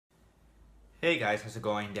Hey guys, how's it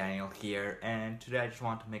going? Daniel here, and today I just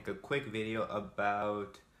want to make a quick video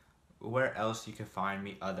about where else you can find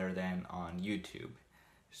me other than on YouTube.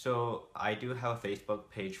 So I do have a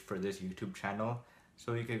Facebook page for this YouTube channel,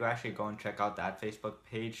 so you could actually go and check out that Facebook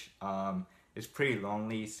page. It's pretty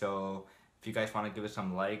lonely, so if you guys want to give it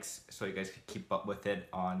some likes so you guys can keep up with it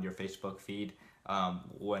on your Facebook feed,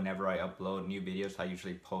 whenever I upload new videos, I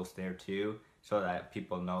usually post there too, so that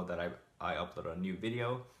people know that I upload a new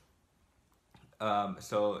video.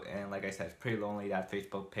 And like I said, it's pretty lonely, that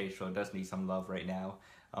Facebook page, so it does need some love right now.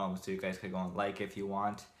 So you guys can go and like if you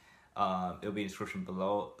want. It'll be in the description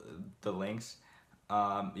below, the links.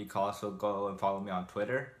 You can also go and follow me on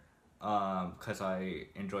Twitter, because I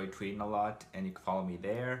enjoy tweeting a lot, and you can follow me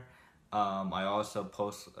there. I also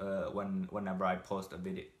post whenever I post a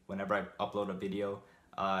video, whenever I upload a video,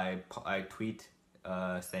 I tweet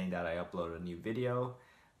saying that I uploaded a new video.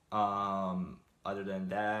 Other than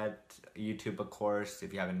that, YouTube, of course,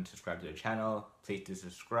 if you haven't subscribed to the channel, please do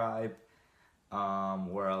subscribe.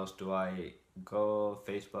 Where else do I go?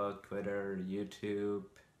 Facebook, Twitter, YouTube.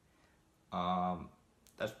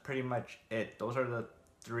 That's pretty much it. Those are the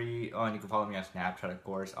three. Oh, and you can follow me on Snapchat, of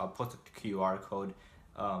course. I'll post the QR code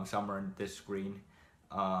somewhere in this screen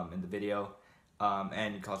in the video.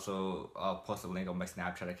 And you can also post a link on my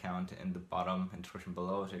Snapchat account in the bottom and description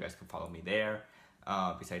below, so you guys can follow me there.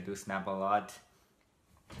 Because I do snap a lot.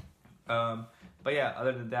 But yeah,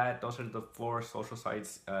 other than that, those are the 4 social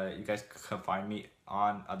sites you guys can find me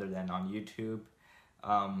on other than on YouTube.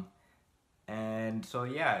 And so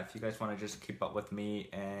yeah, if you guys want to just keep up with me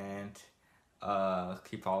and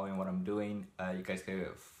keep following what I'm doing, you guys can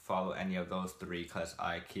follow any of those 3, because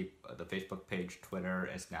I keep the Facebook page, Twitter,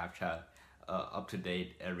 and Snapchat up to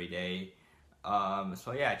date every day.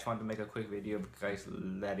 So yeah, I just wanted to make a quick video of guys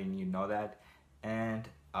letting you know that, and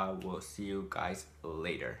I will see you guys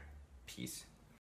later. Peace.